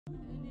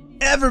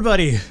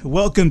Everybody,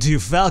 welcome to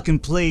Falcon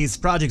Plays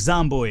Project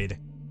Zomboid.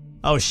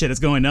 Oh shit, it's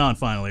going on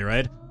finally,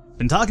 right?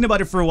 Been talking about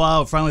it for a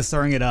while, finally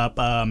starting it up.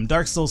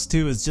 Dark Souls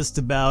 2 is just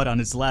about on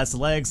its last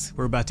legs.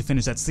 We're about to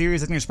finish that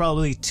series. I think there's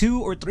probably 2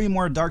 or 3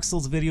 more Dark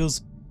Souls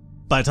videos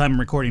by the time I'm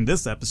recording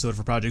this episode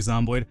for Project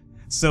Zomboid.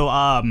 So,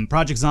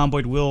 Project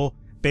Zomboid will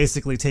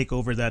basically take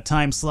over that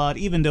time slot,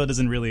 even though it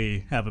doesn't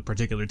really have a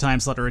particular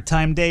time slot or a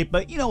time date,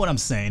 but you know what I'm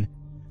saying.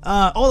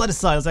 All that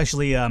aside, let's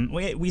actually,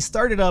 we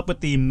started up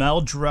with the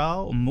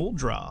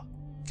Muldra,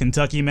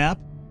 Kentucky map.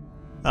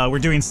 We're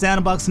doing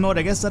sandbox mode.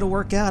 I guess that'll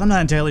work out. I'm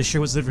not entirely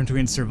sure what's the difference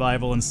between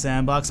survival and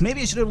sandbox.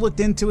 Maybe I should have looked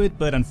into it,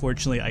 but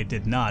unfortunately I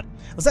did not.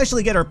 Let's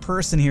actually get our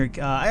person here.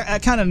 I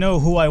kind of know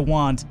who I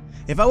want.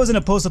 If I was in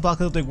a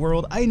post-apocalyptic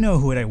world, I know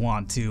who I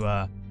want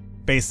to,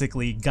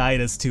 basically guide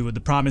us to the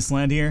promised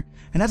land here.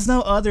 And that's no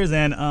other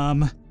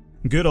than,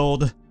 good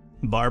old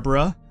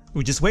Barbara.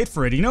 We just wait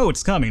for it. You know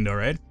it's coming though,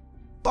 right?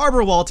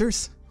 Barbara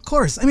Walters, of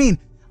course. I mean,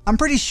 I'm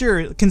pretty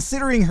sure,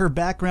 considering her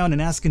background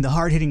and asking the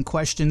hard-hitting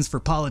questions for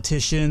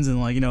politicians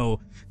and, like, you know,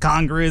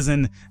 Congress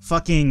and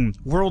fucking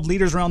world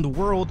leaders around the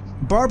world,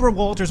 Barbara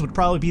Walters would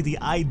probably be the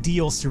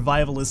ideal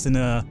survivalist in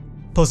a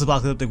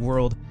post-apocalyptic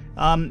world.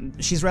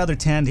 She's rather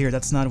tanned here.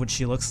 That's not what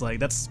she looks like.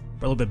 That's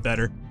a little bit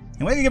better.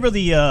 And we can give her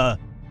the,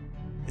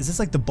 is this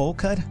like the bowl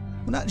cut?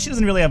 Well, she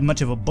doesn't really have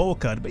much of a bowl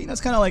cut, but, you know,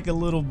 it's kind of like a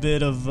little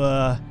bit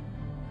of,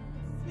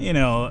 you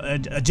know,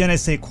 a je ne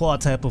sais quoi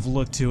type of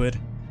look to it.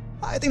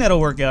 I think that'll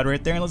work out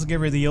right there, and let's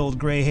give her the old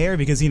gray hair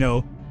because, you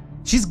know,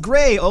 she's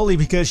gray only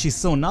because she's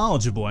so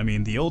knowledgeable. I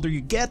mean, the older you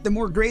get, the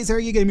more gray hair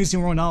you get, it means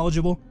you're more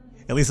knowledgeable.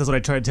 At least that's what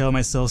I try to tell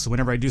myself, so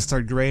whenever I do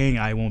start graying,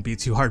 I won't be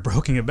too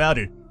heartbroken about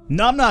it.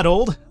 No, I'm not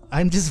old.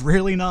 I'm just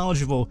really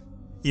knowledgeable,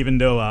 even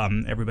though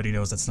everybody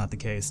knows that's not the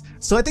case.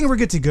 So I think we're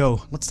good to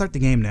go. Let's start the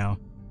game now,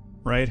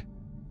 right?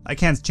 I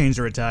can't change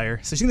her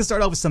attire, so she's gonna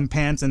start off with some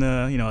pants and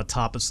a, you know, a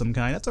top of some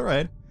kind. That's all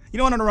right. You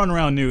don't want to run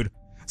around nude.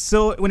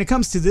 So when it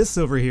comes to this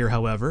over here,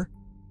 however,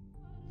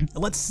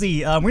 let's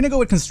see. We're gonna go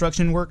with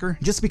construction worker,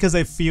 just because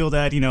I feel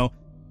that, you know,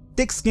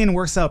 thick skin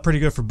works out pretty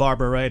good for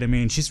Barbara, right? I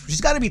mean,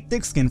 she's got to be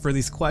thick skinned for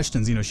these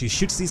questions. You know, she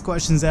shoots these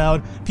questions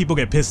out. People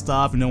get pissed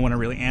off and don't want to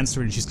really answer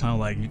it, and she's kind of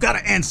like, you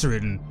gotta answer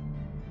it, and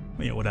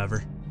you know,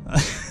 whatever.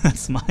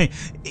 That's my,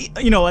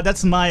 you know,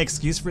 that's my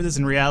excuse for this.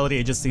 In reality,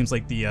 it just seems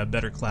like the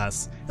better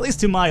class, at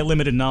least to my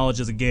limited knowledge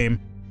of the game.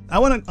 I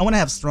wanna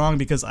have strong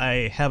because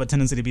I have a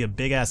tendency to be a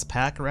big ass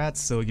pack rat,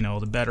 so you know,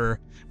 the better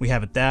we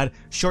have at that.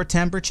 Short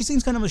tempered, she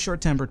seems kind of a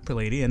short tempered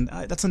lady, and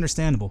that's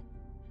understandable.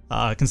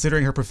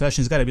 Considering her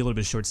profession, she's got to be a little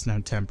bit short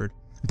tempered,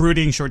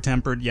 brooding, short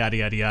tempered, yada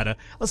yada yada.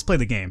 Let's play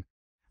the game.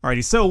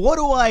 Alrighty, so what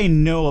do I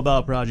know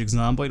about Project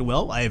Zomboid?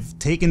 Well, I've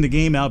taken the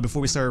game out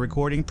before we started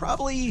recording,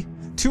 probably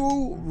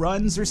 2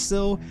 runs or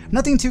so.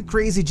 Nothing too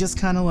crazy, just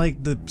kind of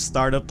like the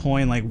startup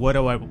point. Like,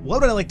 what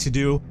would I like to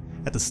do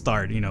at the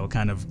start? You know,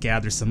 kind of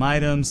gather some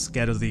items,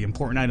 gather the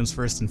important items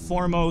first and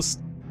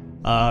foremost.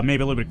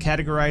 Maybe a little bit of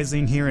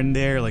categorizing here and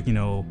there, like, you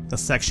know, a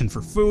section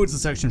for foods, a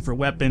section for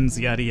weapons,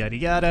 yada yada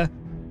yada.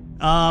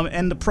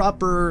 And the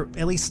proper,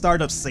 at least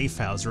startup safe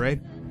house,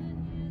 right?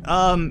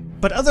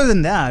 But other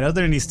than that,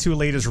 other than these 2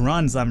 latest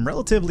runs, I'm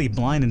relatively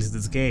blind into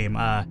this game.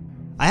 I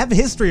have a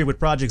history with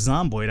Project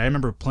Zomboid. I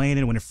remember playing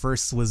it when it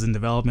first was in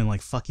development,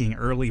 like fucking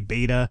early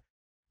beta,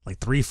 like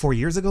 3-4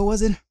 years ago,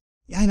 was it?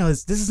 Yeah, I know,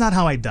 this is not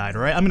how I died,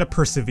 alright? I'm gonna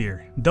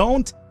persevere.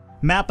 Don't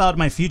map out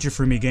my future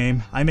for me,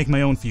 game. I make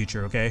my own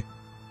future, okay?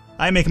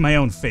 I make my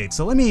own fate.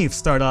 So let me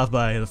start off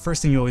by, the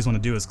first thing you always want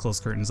to do is close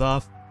curtains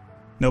off.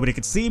 Nobody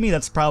can see me,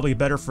 that's probably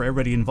better for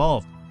everybody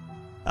involved.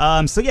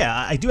 So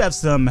yeah, I do have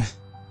some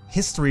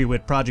history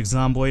with Project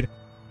Zomboid,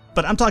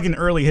 but I'm talking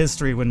early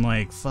history when,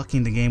 like,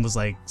 fucking the game was,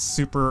 like,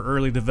 super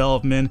early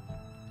development.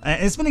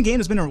 And it's been a game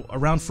that's been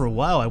around for a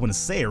while, I want to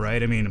say,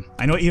 right? I mean,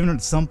 I know even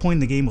at some point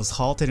the game was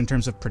halted in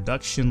terms of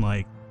production,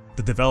 like,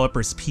 the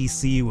developer's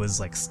PC was,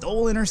 like,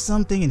 stolen or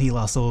something, and he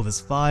lost all of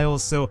his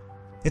files, so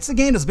it's a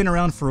game that's been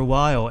around for a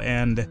while,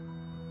 and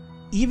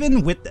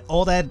even with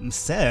all that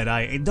said,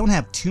 I don't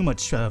have too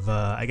much of,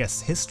 I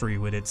guess, history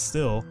with it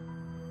still.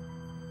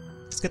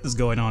 Let's get this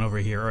going on over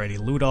here. Alrighty,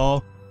 loot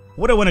all.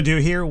 What do I want to do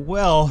here?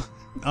 Well,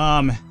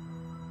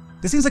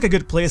 this seems like a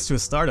good place to a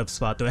startup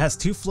spot, though. It has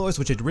 2 floors,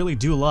 which I really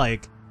do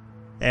like,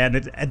 and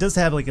it does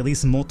have, like, at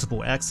least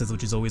multiple exits,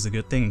 which is always a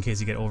good thing in case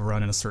you get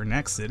overrun in a certain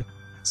exit.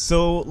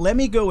 So let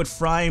me go with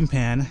frying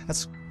pan.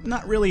 That's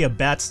not really a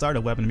bad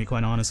startup weapon, to be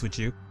quite honest with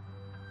you.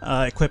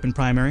 Equip in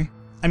primary.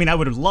 I mean, I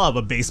would love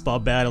a baseball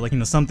bat, or, like, you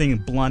know, something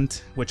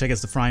blunt, which I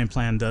guess the frying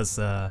pan does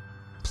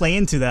play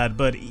into that,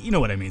 but you know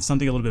what I mean,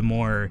 something a little bit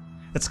more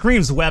that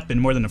screams weapon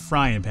more than a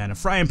frying pan. A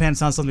frying pan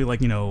sounds something like,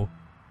 you know,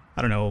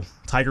 I don't know,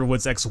 Tiger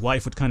Woods'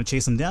 ex-wife would kind of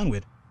chase him down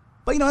with.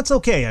 But, you know, it's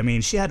okay. I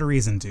mean, she had a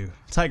reason to.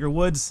 Tiger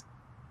Woods,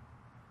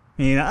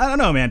 I mean, I don't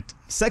know, man.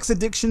 Sex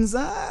addictions,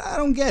 I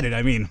don't get it.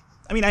 I mean,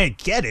 I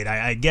get it.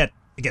 I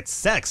get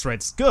sex, right?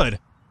 It's good.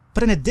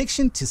 But an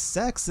addiction to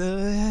sex,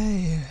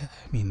 I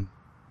mean,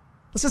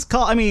 let's just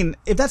call, I mean,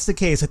 if that's the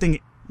case, I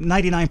think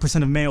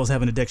 99% of males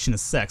have an addiction to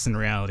sex in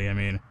reality. I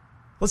mean,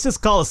 Let's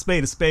just call a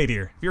spade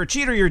here. If you're a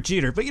cheater, you're a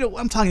cheater. But you know,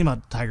 I'm talking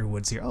about Tiger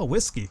Woods here. Oh,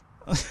 whiskey.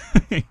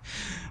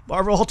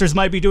 Barbara Walters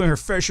might be doing her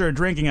fair share of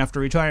drinking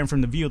after retiring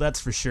from The View, that's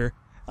for sure.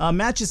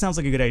 Matches sounds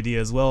like a good idea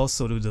as well,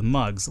 so do the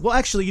mugs. Well,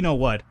 actually, you know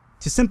what?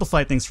 To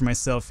simplify things for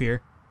myself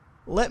here,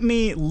 let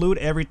me loot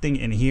everything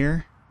in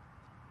here.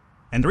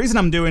 And the reason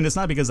I'm doing this,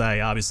 not because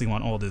I obviously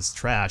want all this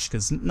trash,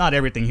 because not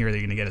everything here that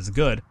you're going to get is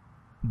good,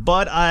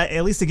 but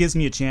at least it gives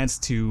me a chance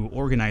to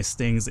organize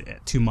things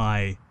to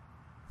my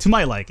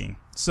liking.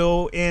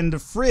 So in the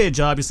fridge,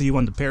 obviously you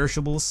want the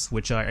perishables,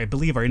 which I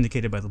believe are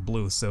indicated by the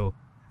blue, so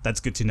that's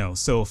good to know.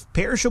 So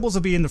perishables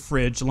will be in the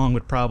fridge, along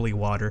with probably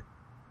water.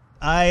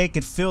 I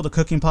could fill the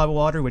cooking pot with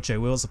water, which I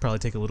will, so it'll probably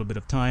take a little bit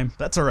of time.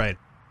 That's alright.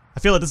 I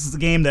feel like this is a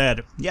game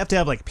that you have to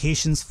have like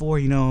patience for,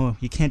 you know,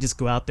 you can't just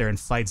go out there and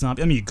fight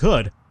zombies. I mean, you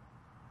could,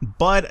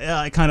 but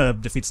it kind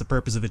of defeats the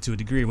purpose of it to a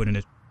degree, wouldn't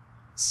it?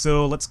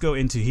 So let's go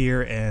into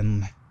here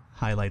and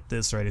highlight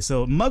this already.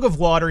 So mug of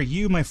water,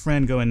 you, my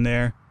friend, go in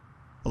there,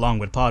 along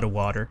with pot of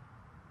water.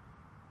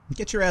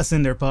 Get your ass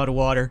in there, pot of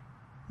water.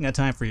 I got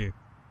time for you.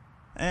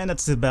 And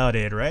that's about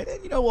it, right?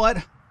 And you know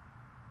what?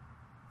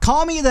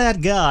 Call me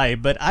that guy,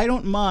 but I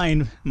don't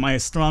mind my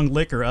strong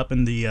liquor up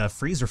in the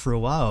freezer for a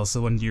while,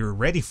 so when you're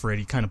ready for it,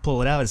 you kind of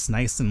pull it out. It's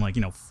nice and, like,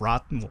 you know,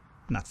 well,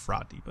 not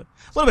frothy, but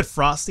a little bit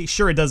frosty.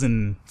 Sure, it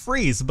doesn't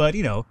freeze, but,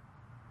 you know,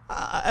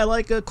 I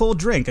like a cold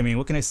drink. I mean,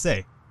 what can I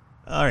say?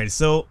 Alright,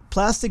 so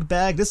plastic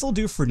bag, this will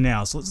do for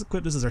now. So let's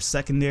equip this as our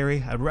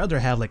secondary. I'd rather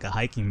have like a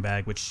hiking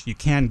bag, which you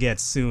can get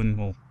soon.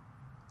 Well,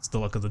 it's the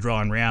luck of the draw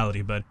in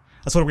reality, but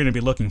that's what we're going to be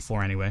looking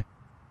for anyway.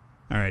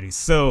 Alrighty,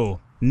 so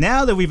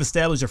now that we've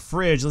established a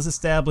fridge, let's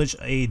establish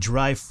a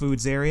dry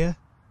foods area.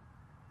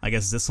 I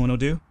guess this one will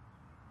do.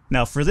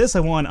 Now for this,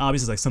 I want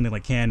obviously like something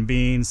like canned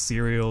beans,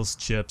 cereals,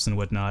 chips, and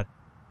whatnot.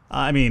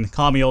 I mean,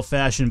 call me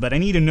old-fashioned, but I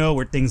need to know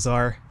where things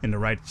are in the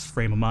right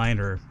frame of mind,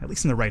 or at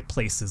least in the right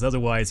places.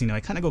 Otherwise, you know, I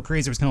kind of go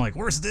crazy. It's kind of like,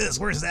 where's this?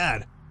 Where's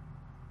that?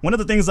 One of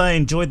the things I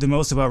enjoyed the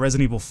most about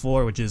Resident Evil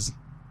 4, which is,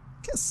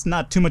 I guess,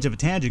 not too much of a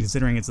tangent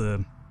considering it's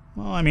a,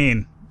 well, I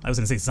mean, I was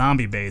going to say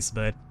zombie-based,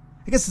 but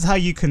I guess it's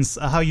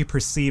how you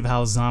perceive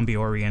how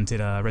zombie-oriented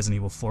Resident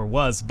Evil 4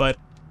 was, but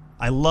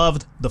I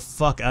loved the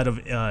fuck out of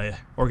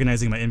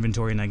organizing my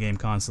inventory in that game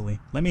constantly.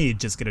 Let me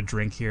just get a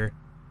drink here.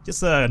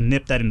 Just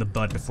nip that in the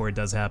bud before it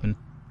does happen.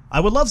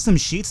 I would love some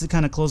sheets to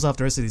kind of close off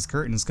the rest of these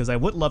curtains, because I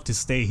would love to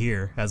stay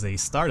here as a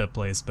startup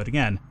place, but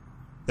again,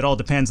 it all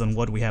depends on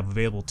what we have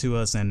available to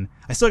us, and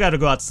I still gotta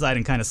go outside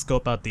and kind of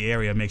scope out the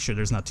area, make sure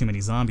there's not too many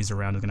zombies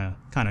around that's gonna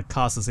kind of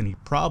cause us any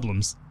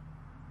problems.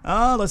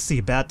 Let's see,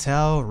 bat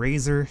towel,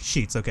 razor,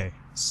 sheets, okay.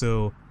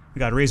 So, we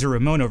got Razor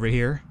Ramon over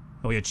here.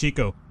 Oh yeah,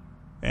 Chico.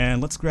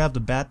 And let's grab the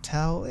bat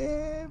towel,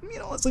 you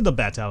know, let's leave the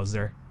bat towels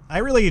there. I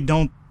really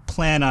don't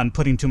plan on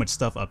putting too much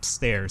stuff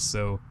upstairs,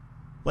 so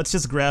let's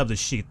just grab the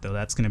sheet though.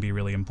 That's going to be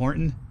really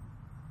important,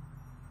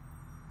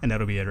 and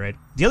that'll be it, right?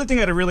 The other thing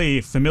I gotta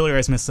really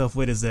familiarize myself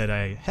with is that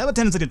I have a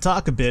tendency to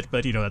talk a bit,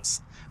 but you know,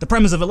 that's the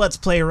premise of a Let's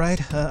Play,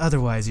 right?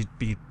 Otherwise you'd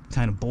be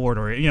kind of bored,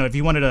 or you know, if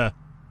you wanted a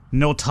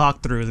no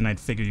talk through, then I'd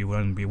figure you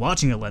wouldn't be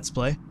watching a Let's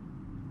Play.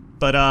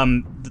 But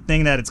the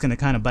thing that it's going to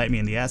kind of bite me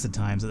in the ass at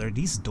times, are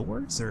these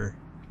doors, or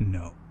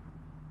no?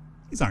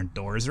 These aren't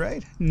doors,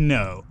 right?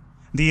 No.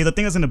 The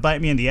thing that's going to bite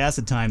me in the ass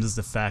at times is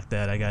the fact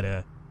that I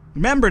gotta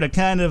remember to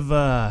kind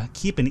of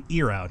keep an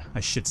ear out,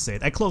 I should say.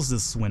 I closed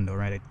this window,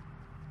 right?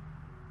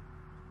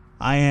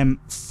 I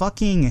am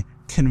fucking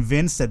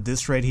convinced that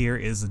this right here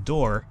is a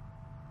door.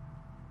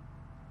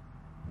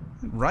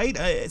 Right?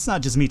 It's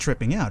not just me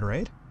tripping out,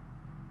 right?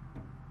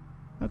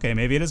 Okay,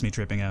 maybe it is me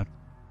tripping out.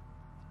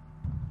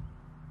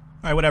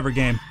 Alright, whatever,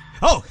 game.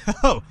 Oh!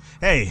 Oh!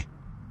 Hey!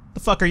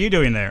 The fuck are you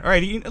doing there?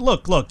 Alright,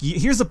 look,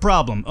 here's the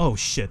problem. Oh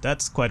shit,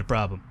 that's quite a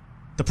problem.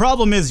 The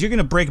problem is, you're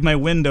gonna break my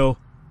window,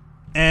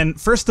 and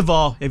first of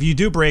all, if you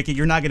do break it,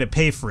 you're not gonna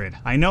pay for it.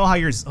 I know how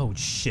you're. Oh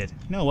shit.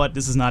 You know what?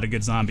 This is not a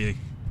good zombie.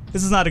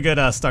 This is not a good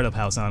startup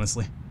house,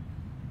 honestly.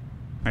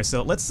 Alright,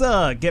 so let's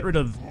get rid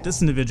of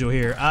this individual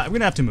here. We're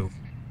gonna have to move.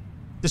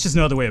 There's just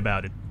no other way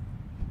about it.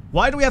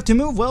 Why do we have to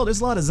move? Well,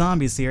 there's a lot of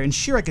zombies here, and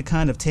sure, I could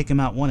kind of take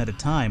them out one at a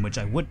time, which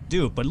I would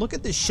do, but look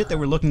at this shit that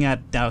we're looking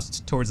at down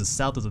towards the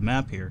south of the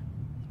map here.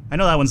 I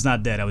know that one's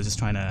not dead. I was just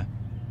trying to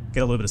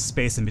get a little bit of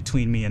space in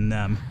between me and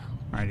them.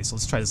 Alrighty, so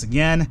let's try this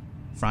again.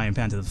 Frying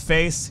pan to the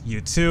face.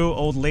 You too,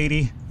 old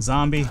lady.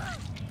 Zombie.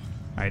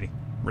 Alrighty.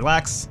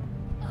 Relax.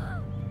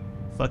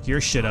 Fuck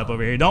your shit up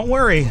over here. Don't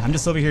worry. I'm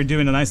just over here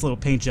doing a nice little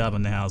paint job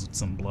on the house with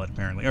some blood,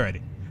 apparently.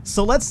 Alrighty.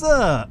 So let's,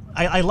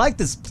 I like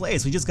this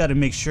place. We just gotta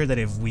make sure that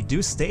if we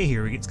do stay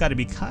here, it's gotta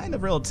be kind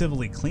of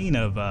relatively clean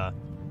of,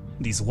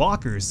 these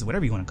walkers,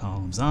 whatever you want to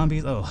call them.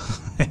 Zombies. Oh,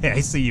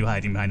 I see you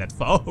hiding behind that.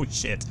 Oh,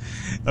 shit.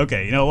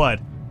 Okay, you know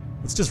what?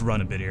 Let's just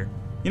run a bit here.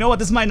 You know what?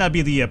 This might not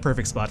be the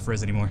perfect spot for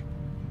us anymore.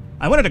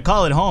 I wanted to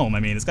call it home.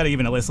 I mean, it's got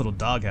even a nice little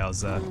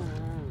doghouse. I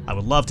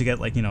would love to get,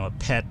 like, you know, a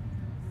pet,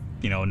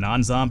 you know,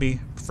 non-zombie,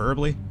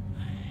 preferably.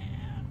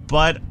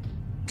 But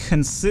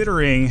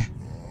considering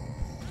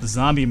the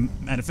zombie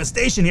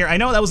manifestation here, I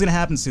know that was going to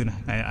happen soon.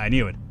 I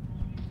knew it.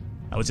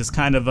 I was just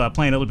kind of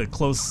playing it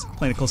close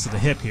to the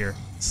hip here.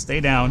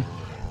 Stay down.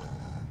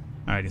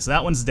 Alrighty, so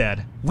that one's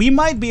dead. We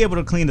might be able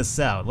to clean this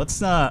out.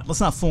 Let's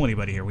not fool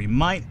anybody here. We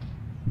might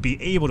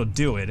be able to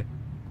do it.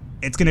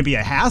 It's gonna be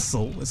a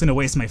hassle. It's gonna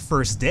waste my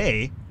first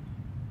day.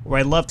 Where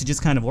I'd love to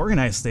just kind of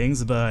organize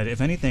things, but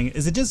if anything,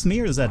 is it just me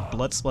or does that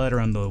blood splatter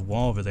on the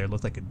wall over there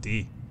look like a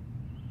D?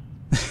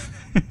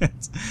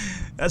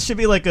 That should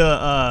be like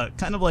a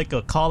kind of like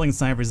a calling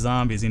sign for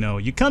zombies, you know.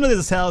 You come to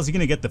this house, you're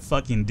gonna get the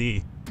fucking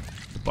D.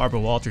 The Barbara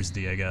Walters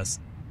D, I guess.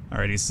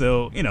 Alrighty,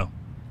 so, you know,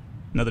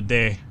 another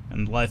day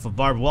in the life of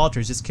Barbara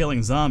Walters just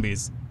killing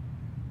zombies.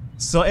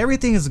 So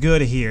everything is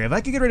good here. If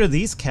I could get rid of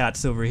these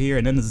cats over here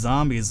and then the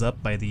zombies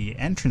up by the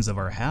entrance of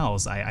our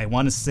house, I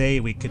want to say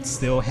we could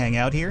still hang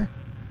out here.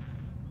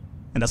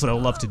 And that's what I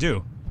would love to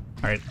do.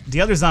 Alright,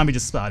 the other zombie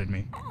just spotted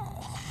me.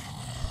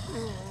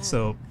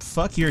 So,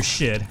 fuck your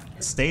shit.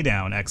 Stay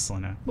down.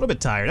 Excellent. A little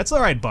bit tired. That's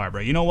alright,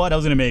 Barbara. You know what? I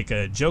was gonna make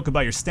a joke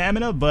about your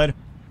stamina, but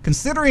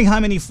considering how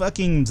many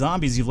fucking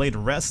zombies you've laid to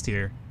rest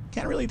here,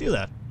 can't really do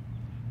that.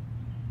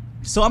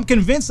 So I'm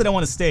convinced that I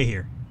want to stay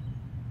here.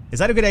 Is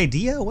that a good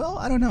idea? Well,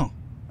 I don't know.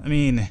 I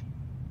mean,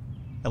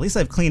 at least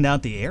I've cleaned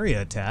out the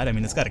area a tad. I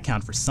mean, it's got to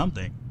count for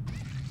something.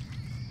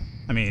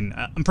 I mean,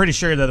 I'm pretty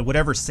sure that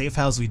whatever safe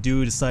house we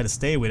do decide to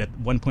stay with at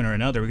one point or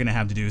another, we're going to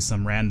have to do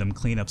some random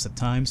cleanups at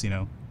times, you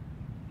know.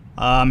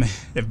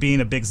 If being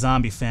a big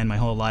zombie fan my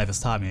whole life has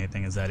taught me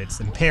anything, is that it's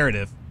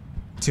imperative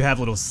to have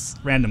little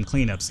random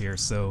cleanups here,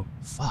 so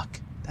fuck.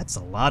 That's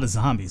a lot of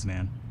zombies,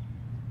 man.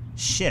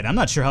 Shit, I'm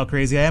not sure how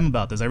crazy I am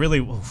about this. I really...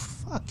 Oh,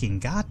 fucking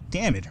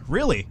goddamn it.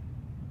 Really?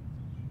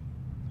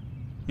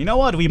 You know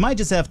what? We might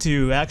just have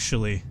to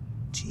actually...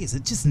 Jeez,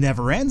 it just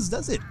never ends,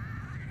 does it?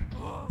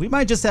 We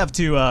might just have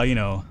to, you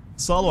know,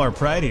 swallow our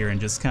pride here and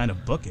just kind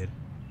of book it.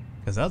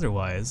 Because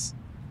otherwise...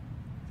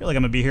 I feel like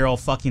I'm gonna be here all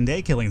fucking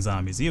day killing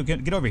zombies. You,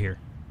 get over here.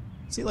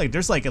 See, like,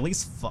 there's like at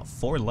least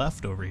 4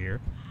 left over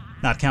here.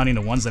 Not counting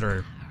the ones that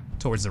are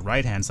towards the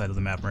right-hand side of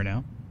the map right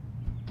now.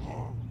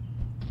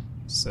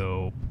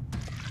 So...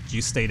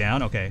 You stay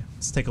down? Okay.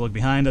 Let's take a look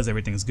behind us.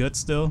 Everything's good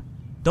still.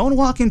 Don't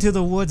walk into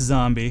the woods,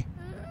 zombie.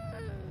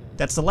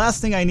 That's the last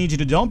thing I need you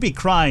to do. Don't be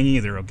crying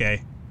either,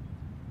 okay?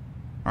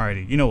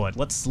 Alrighty, you know what?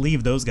 Let's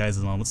leave those guys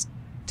alone. Let's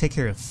take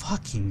care of...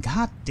 Fucking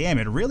goddamn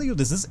it. Really?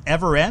 Does this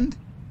ever end?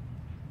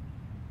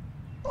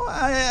 Well,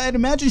 I'd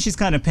imagine she's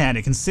kind of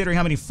panicked, considering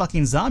how many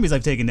fucking zombies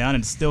I've taken down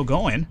and it's still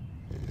going.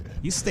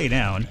 You stay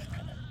down.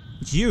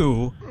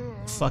 You,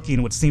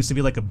 fucking what seems to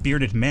be like a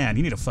bearded man,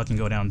 you need to fucking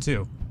go down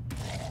too.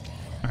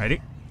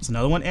 Alrighty. There's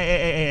another one.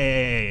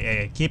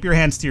 Hey, keep your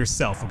hands to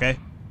yourself, okay?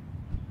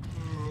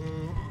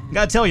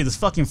 Gotta tell you, this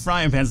fucking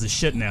frying pan's the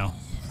shit now.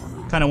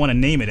 Kinda wanna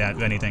name it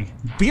if anything.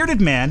 Bearded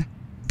man!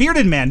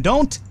 Bearded man,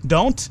 don't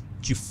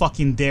you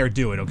fucking dare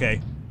do it, okay?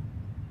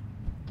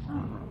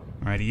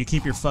 Alrighty, you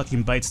keep your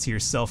fucking bites to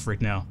yourself right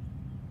now.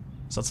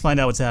 So let's find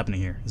out what's happening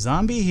here.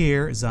 Zombie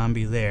here,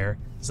 zombie there,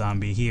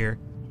 zombie here.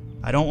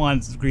 I don't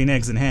want green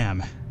eggs and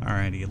ham.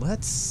 Alrighty,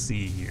 let's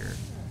see here.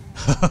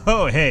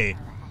 Oh, hey.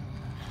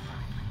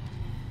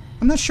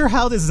 I'm not sure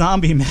how this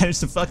zombie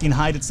managed to fucking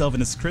hide itself in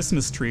this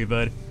Christmas tree,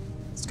 but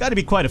it's gotta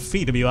be quite a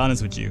feat, to be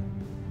honest with you.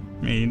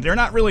 I mean, they're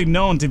not really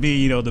known to be,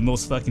 you know, the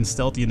most fucking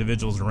stealthy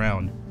individuals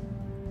around.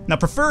 Now,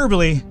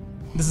 preferably,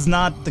 this is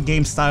not the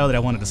game style that I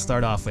wanted to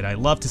start off with. I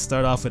love to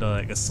start off with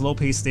like a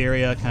slow-paced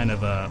area, kind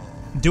of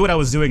do what I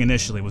was doing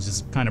initially, was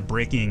just kind of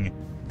breaking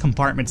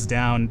compartments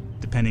down,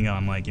 depending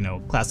on, like, you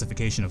know,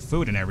 classification of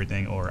food and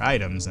everything, or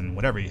items and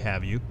whatever you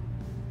have you.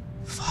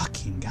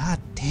 Fucking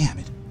goddamn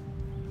it.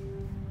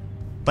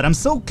 But I'm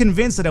so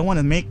convinced that I want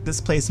to make this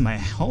place my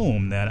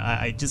home that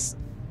I guess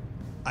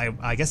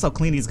I'll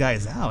clean these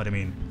guys out. I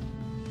mean,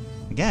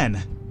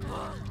 again,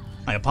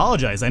 I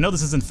apologize. I know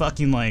this isn't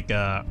fucking like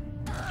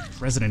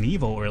Resident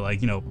Evil or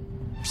like, you know,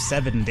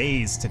 7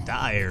 Days to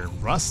Die or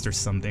Rust or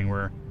something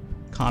where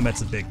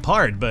combat's a big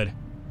part, but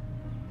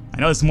I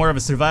know it's more of a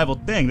survival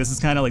thing. This is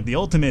kind of like the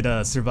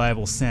ultimate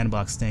survival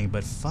sandbox thing,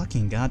 but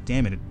fucking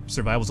goddamn it,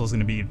 survival's also going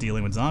to be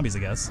dealing with zombies, I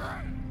guess.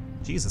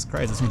 Jesus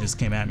Christ, this one just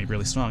came at me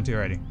really strong too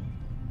already.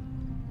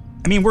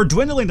 I mean, we're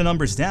dwindling the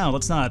numbers down.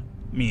 Let's not,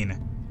 I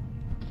mean,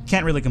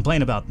 can't really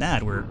complain about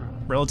that. We're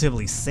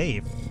relatively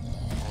safe.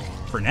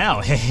 For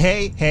now.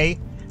 Hey,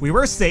 we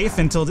were safe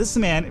until this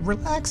man...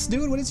 Relax,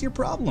 dude, what is your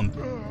problem?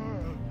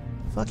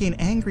 Fucking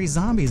angry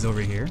zombies over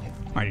here.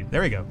 Alrighty,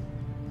 there we go.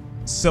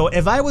 So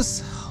if I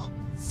was... Oh,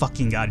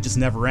 fucking god, it just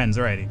never ends.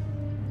 Alrighty.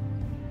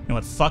 You know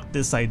what, fuck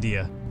this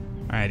idea.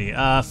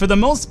 Alrighty, for the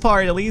most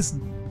part, at least...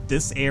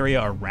 This area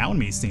around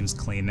me seems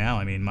clean now.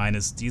 I mean,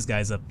 minus these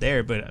guys up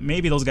there, but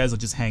maybe those guys will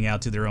just hang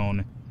out to their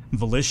own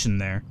volition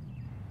there.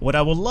 What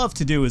I would love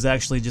to do is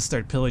actually just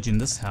start pillaging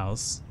this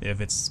house, if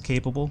it's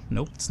capable.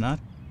 Nope, it's not.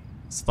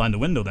 Let's find the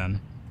window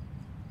then.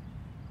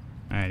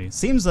 Alrighty,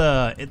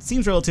 it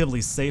seems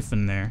relatively safe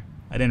in there.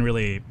 I didn't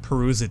really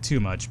peruse it too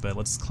much, but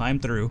let's climb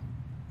through.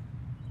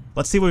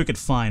 Let's see what we could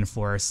find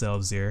for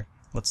ourselves here.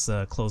 Let's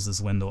close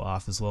this window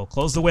off as well.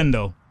 Close the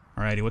window.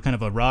 Alrighty, what kind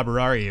of a robber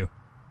are you?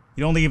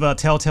 You don't leave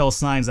telltale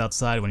signs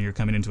outside when you're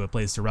coming into a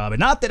place to rob it.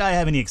 Not that I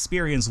have any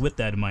experience with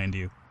that, mind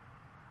you.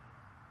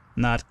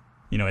 Not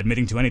you know,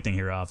 admitting to anything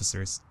here,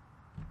 officers.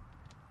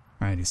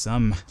 Alrighty, so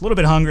I'm a little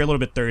bit hungry, a little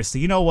bit thirsty.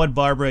 You know what,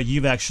 Barbara?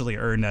 You've actually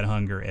earned that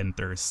hunger and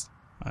thirst.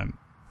 I'm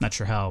not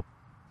sure how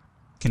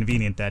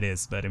convenient that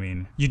is, but I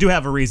mean, you do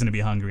have a reason to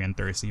be hungry and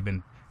thirsty. You've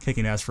been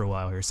kicking ass for a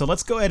while here. So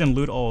let's go ahead and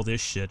loot all this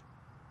shit.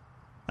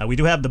 We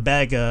do have the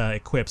bag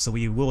equipped, so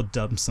we will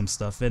dump some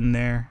stuff in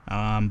there.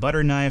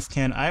 Butter knife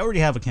can... I already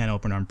have a can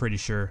opener, I'm pretty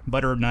sure.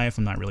 Butter knife,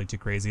 I'm not really too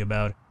crazy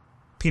about.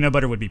 Peanut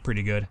butter would be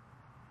pretty good.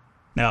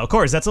 Now, of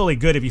course, that's only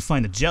good if you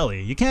find the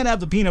jelly. You can't have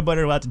the peanut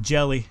butter without the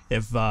jelly,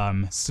 if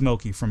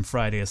Smokey from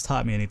Friday has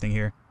taught me anything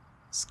here.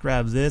 Let's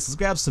grab this. Let's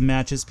grab some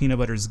matches. Peanut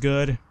butter is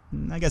good.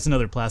 I guess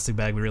another plastic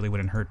bag really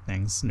wouldn't hurt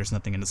things. And there's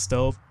nothing in the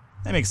stove.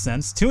 That makes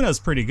sense. Tuna's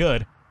pretty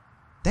good.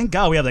 Thank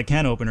God we have that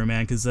can opener,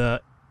 man, because,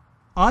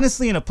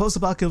 honestly, in a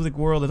post-apocalyptic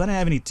world, if I didn't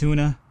have any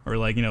tuna, or,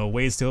 like, you know,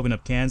 ways to open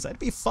up cans, I'd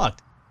be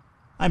fucked.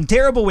 I'm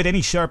terrible with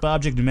any sharp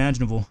object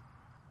imaginable.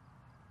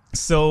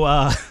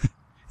 So,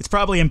 it's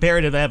probably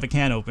imperative I have a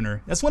can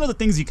opener. That's one of the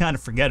things you kind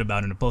of forget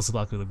about in a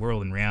post-apocalyptic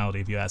world in reality,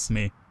 if you ask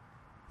me.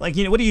 Like,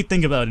 you know, what do you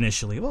think about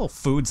initially? Well,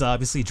 foods,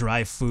 obviously,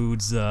 dry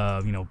foods, you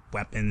know,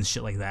 weapons,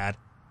 shit like that.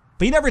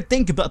 But you never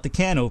think about the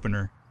can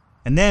opener.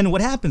 And then what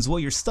happens? Well,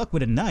 you're stuck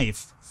with a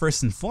knife,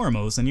 first and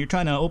foremost, and you're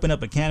trying to open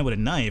up a can with a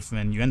knife,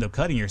 and you end up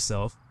cutting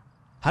yourself.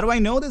 How do I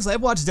know this?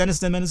 I've watched Dennis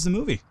the Menace the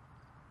movie.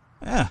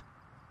 Yeah.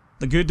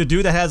 The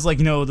dude that has, like,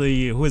 you know,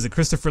 who is it,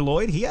 Christopher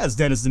Lloyd? He has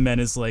Dennis the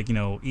Menace, like, you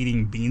know,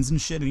 eating beans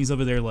and shit, and he's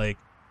over there, like,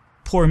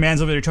 poor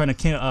man's over there trying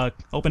to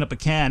open up a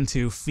can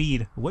to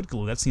feed wood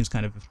glue. That seems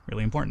kind of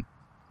really important.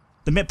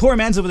 The poor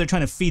man's over there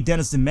trying to feed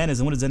Dennis the Menace,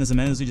 and what does Dennis the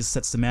Menace do? He just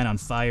sets the man on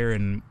fire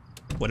and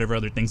whatever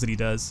other things that he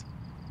does.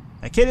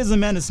 That kid is a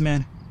menace,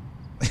 man.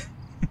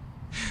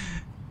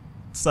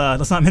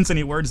 Let's not mince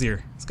any words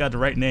here. It's got the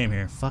right name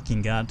here.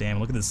 Fucking goddamn,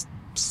 look at this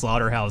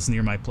slaughterhouse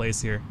near my place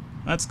here.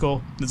 That's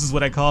cool. This is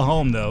what I call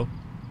home, though.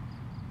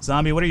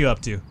 Zombie, what are you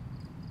up to?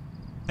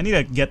 I need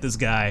to get this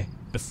guy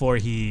before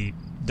he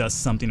does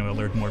something to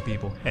alert more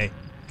people. Hey,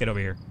 get over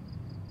here.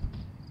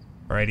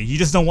 Alrighty, you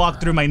just don't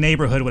walk through my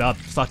neighborhood without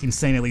fucking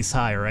saying at least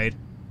hi, alright?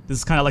 This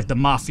is kind of like the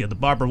Mafia, the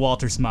Barbara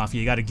Walters Mafia.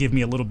 You gotta give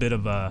me a little bit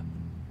of,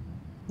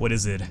 what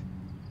is it?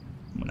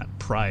 Well, not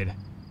pride.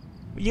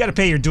 You gotta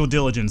pay your due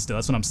diligence, though.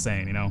 That's what I'm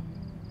saying, you know?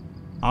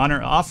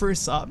 Honor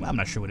offers? I'm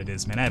not sure what it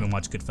is, man. I haven't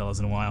watched Goodfellas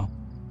in a while.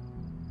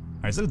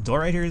 Alright, is there a door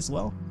right here as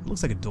well? It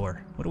looks like a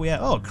door. What do we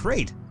have? Oh, a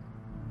crate!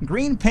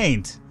 Green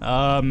paint.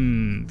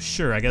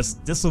 Sure, I guess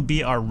this will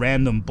be our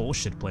random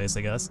bullshit place,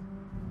 I guess.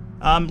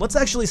 Let's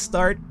actually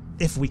start,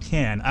 if we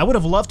can. I would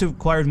have loved to have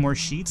acquired more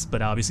sheets,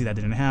 but obviously that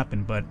didn't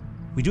happen, but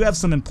we do have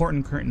some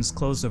important curtains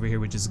closed over here,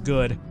 which is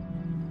good.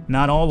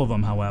 Not all of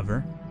them,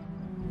 however.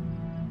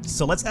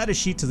 So let's add a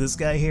sheet to this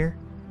guy here,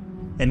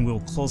 and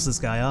we'll close this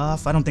guy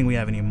off. I don't think we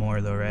have any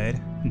more though, right?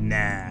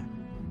 Nah.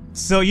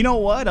 So you know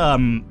what?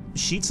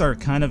 Sheets are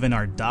kind of in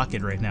our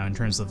docket right now in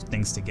terms of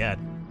things to get.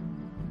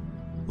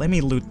 Let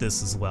me loot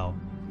this as well.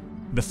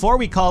 Before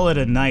we call it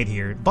a night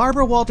here,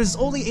 Barbara Walters,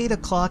 it's only 8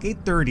 o'clock,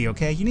 8:30,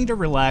 okay? You need to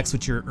relax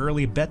with your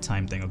early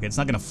bedtime thing, okay? It's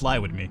not gonna fly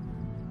with me.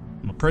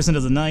 I'm a person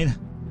of the night.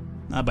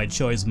 Not by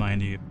choice,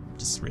 mind you.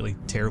 Just really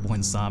terrible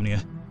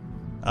insomnia.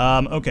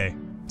 Okay.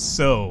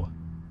 So,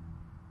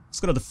 let's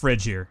go to the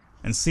fridge here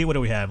and see what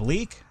do we have.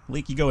 Leak?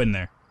 Leak, you go in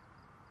there.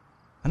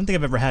 I don't think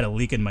I've ever had a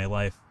leak in my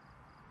life.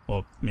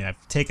 Well, I mean,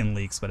 I've taken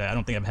leaks, but I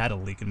don't think I've had a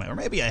leak in my... Or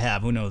maybe I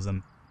have, who knows?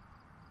 I'm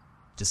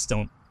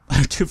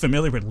too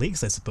familiar with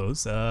leaks, I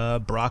suppose.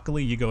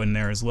 Broccoli, you go in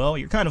there as well.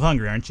 You're kind of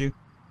hungry, aren't you?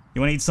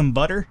 You want to eat some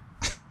butter?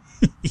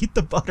 Eat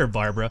the butter,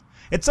 Barbara.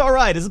 It's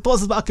alright, as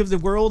opposed to the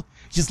apocalyptic world.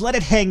 Just let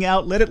it hang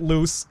out, let it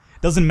loose.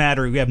 Doesn't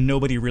matter, we have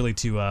nobody really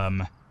to,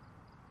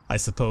 I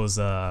suppose,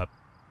 you know,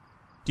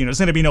 there's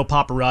gonna be no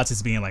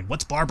paparazzis being like,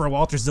 what's Barbara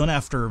Walters done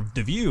after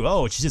The View?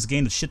 Oh, she just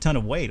gained a shit ton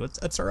of weight.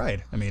 That's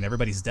alright. I mean,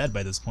 everybody's dead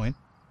by this point.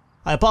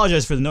 I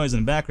apologize for the noise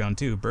in the background,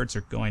 too. Birds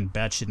are going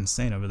batshit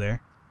insane over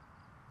there.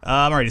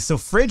 Alrighty, so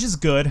fridge is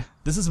good.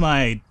 This is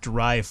my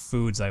dry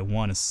foods, I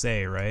want to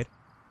say, right?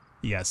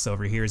 Yes,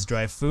 over here is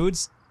dry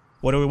foods.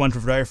 What do we want for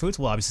dry foods?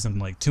 Well, obviously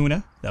something like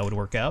tuna. That would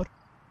work out.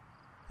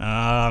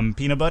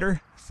 Peanut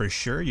butter, for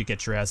sure. You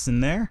get your ass in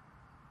there.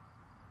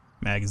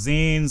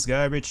 Magazines,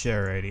 garbage,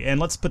 alrighty. And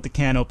let's put the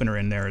can opener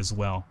in there as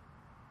well.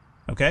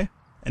 Okay?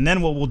 And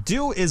then what we'll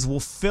do is we'll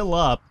fill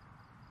up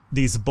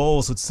these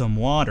bowls with some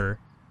water.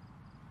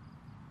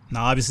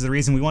 Now, obviously, the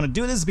reason we want to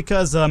do this is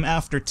because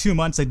after 2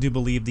 months, I do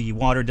believe the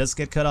water does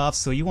get cut off,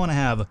 so you want to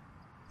have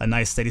a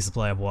nice, steady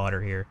supply of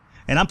water here.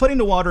 And I'm putting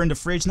the water in the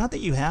fridge, not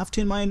that you have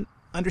to, in my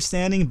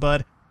understanding,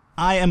 but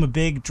I am a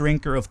big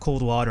drinker of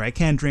cold water. I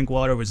can't drink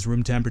water with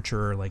room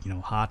temperature or, like, you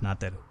know, hot. Not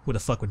that, who the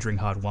fuck would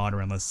drink hot water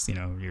unless, you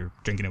know, you're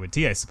drinking it with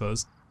tea, I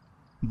suppose.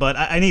 But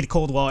I need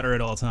cold water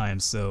at all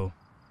times, so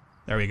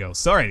there we go.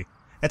 Sorry,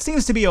 that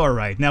seems to be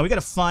alright. Now, we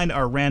gotta find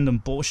our random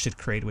bullshit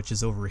crate, which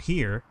is over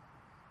here.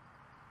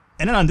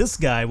 And then on this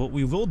guy, what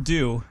we will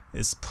do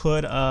is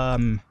put,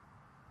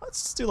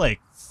 let's do, like,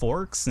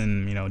 forks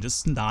and, you know,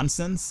 just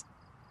nonsense.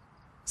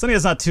 Something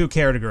that's not too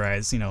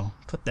categorized, you know,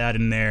 put that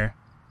in there.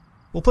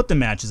 We'll put the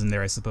matches in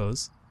there, I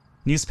suppose.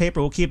 Newspaper,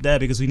 we'll keep that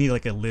because we need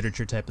like a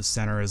literature type of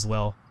center as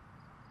well.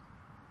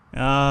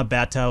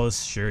 Bat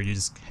towels, sure, you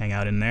just hang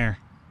out in there.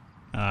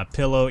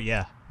 Pillow,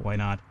 yeah, why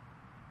not?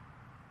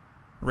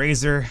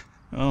 Razor,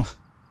 oh,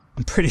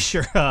 I'm pretty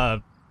sure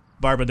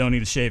Barbara don't need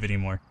to shave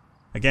anymore.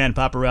 Again,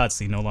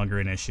 paparazzi, no longer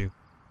an issue.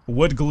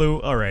 Wood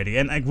glue, alrighty,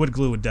 and wood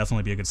glue would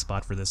definitely be a good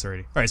spot for this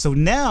already. Alright, so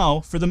now,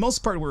 for the most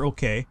part, we're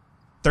okay.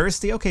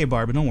 Thirsty? Okay,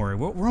 Barbara, don't worry.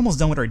 We're almost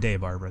done with our day,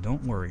 Barbara,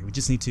 don't worry. We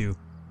just need to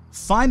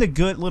find a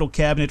good little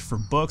cabinet for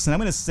books, and I'm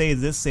going to say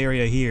this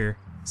area here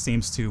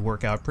seems to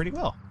work out pretty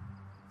well.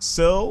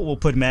 So, we'll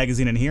put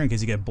magazine in here in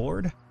case you get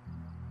bored.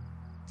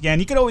 Yeah,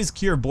 and you could always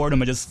cure boredom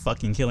by just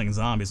fucking killing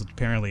zombies, which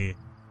apparently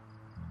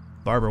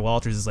Barbara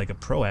Walters is like a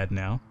pro at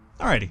now.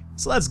 Alrighty,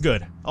 so that's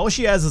good. All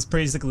she has is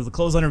basically the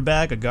clothes on her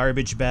back, a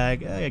garbage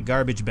bag,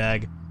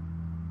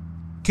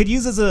 Could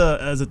use as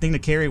a thing to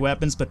carry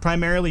weapons, but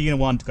primarily you don't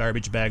want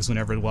garbage bags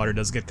whenever the water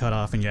does get cut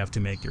off and you have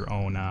to make your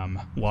own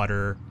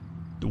water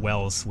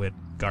wells with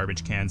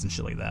garbage cans and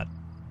shit like that.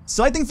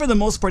 So I think for the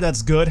most part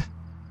that's good.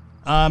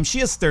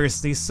 She is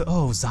thirsty, so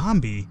oh,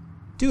 zombie.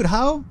 Dude,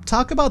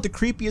 talk about the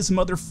creepiest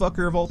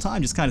motherfucker of all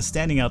time, just kind of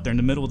standing out there in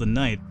the middle of the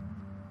night.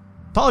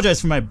 Apologize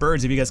for my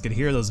birds if you guys could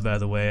hear those, by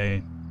the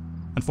way.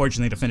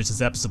 Unfortunately, to finish this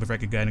episode before I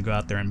could go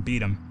out there and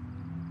beat him.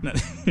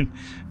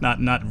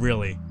 Not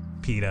really,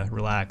 PETA,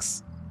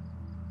 relax.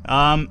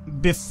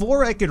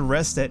 Before I could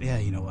rest at, yeah,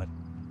 you know what.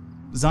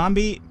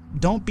 Zombie,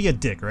 don't be a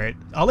dick, right?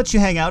 I'll let you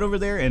hang out over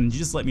there and you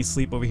just let me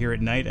sleep over here at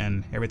night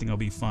and everything will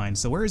be fine.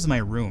 So where is my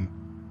room?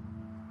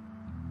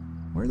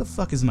 Where the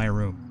fuck is my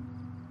room?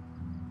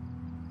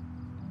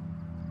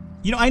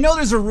 You know, I know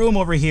there's a room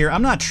over here.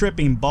 I'm not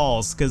tripping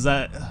balls, because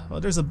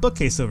well, there's a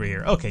bookcase over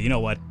here. Okay, you know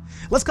what?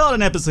 Let's call it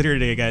an episode here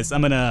today, guys.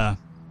 I'm gonna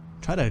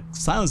try to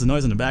silence the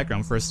noise in the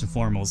background first and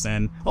foremost,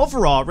 and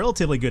overall,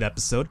 relatively good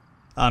episode.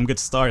 Good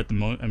start at the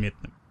moment. I mean,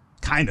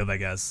 kind of, I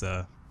guess.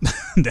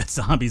 Dead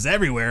zombies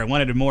everywhere. I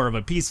wanted more of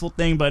a peaceful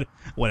thing, but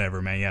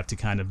whatever, man. You have to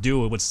kind of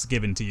do what's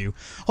given to you.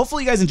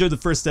 Hopefully you guys enjoyed the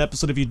first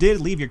episode. If you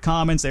did, leave your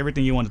comments,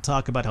 everything you want to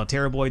talk about, how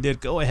terrible I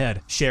did, go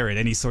ahead, share it.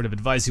 Any sort of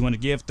advice you want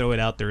to give, throw it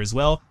out there as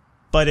well.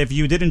 But if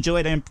you did enjoy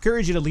it, I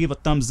encourage you to leave a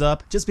thumbs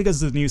up, just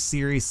because it's a new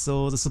series,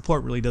 so the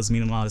support really does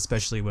mean a lot,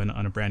 especially when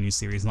on a brand new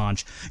series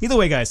launch. Either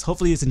way, guys,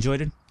 hopefully you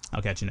enjoyed it.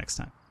 I'll catch you next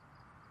time.